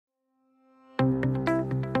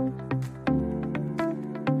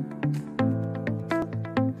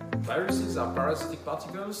Viruses are parasitic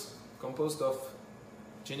particles composed of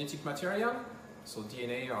genetic material, so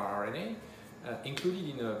DNA or RNA, included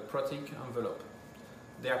in a protein envelope.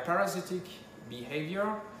 Their parasitic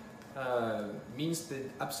behavior means they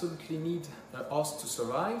absolutely need a host to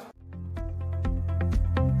survive.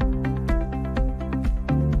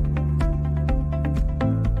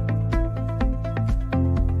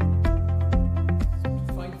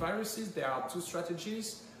 To fight viruses, there are two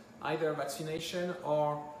strategies, either vaccination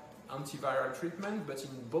or antiviral treatment, but in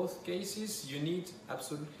both cases you need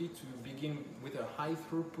absolutely to begin with a high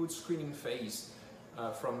throughput screening phase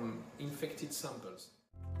from infected samples.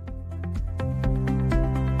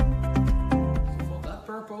 For that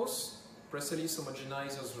purpose, Precellys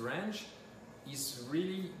homogenizers range is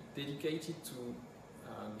really dedicated to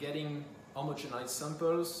getting homogenized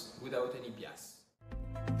samples without any bias.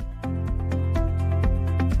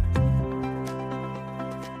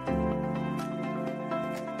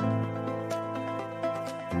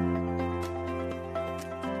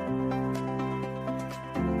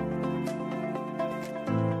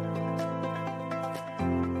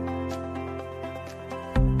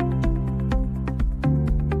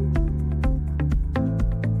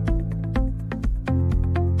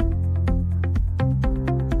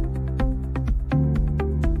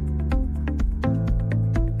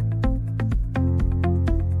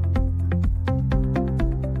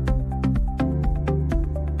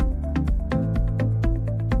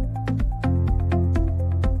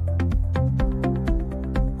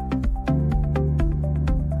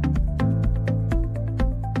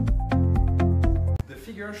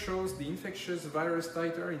 Shows the infectious virus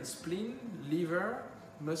titer in spleen, liver,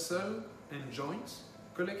 muscle and joints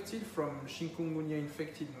collected from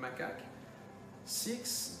Chikungunya-infected macaque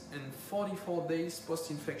 6 and 44 days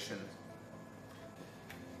post-infection.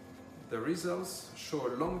 The results show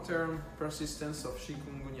a long-term persistence of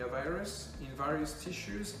Chikungunya virus in various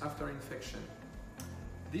tissues after infection.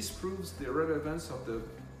 This proves the relevance of the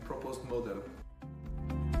proposed model.